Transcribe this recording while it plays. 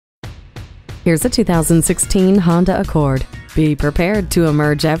Here's a 2016 Honda Accord. Be prepared to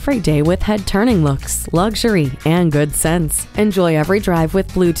emerge every day with head-turning looks, luxury, and good sense. Enjoy every drive with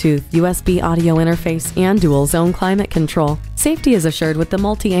Bluetooth, USB audio interface, and dual-zone climate control. Safety is assured with the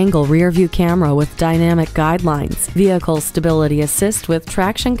multi-angle rear-view camera with dynamic guidelines, vehicle stability assist with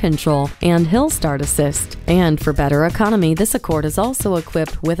traction control, and hill start assist. And for better economy, this Accord is also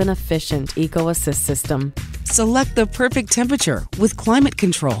equipped with an efficient Eco Assist system. Select the perfect temperature with climate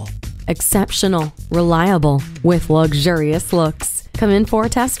control. Exceptional, reliable, with luxurious looks. Come in for a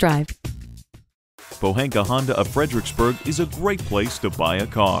test drive. Pohanka Honda of Fredericksburg is a great place to buy a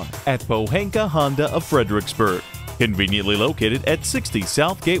car at Pohanka Honda of Fredericksburg. Conveniently located at 60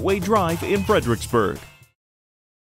 South Gateway Drive in Fredericksburg.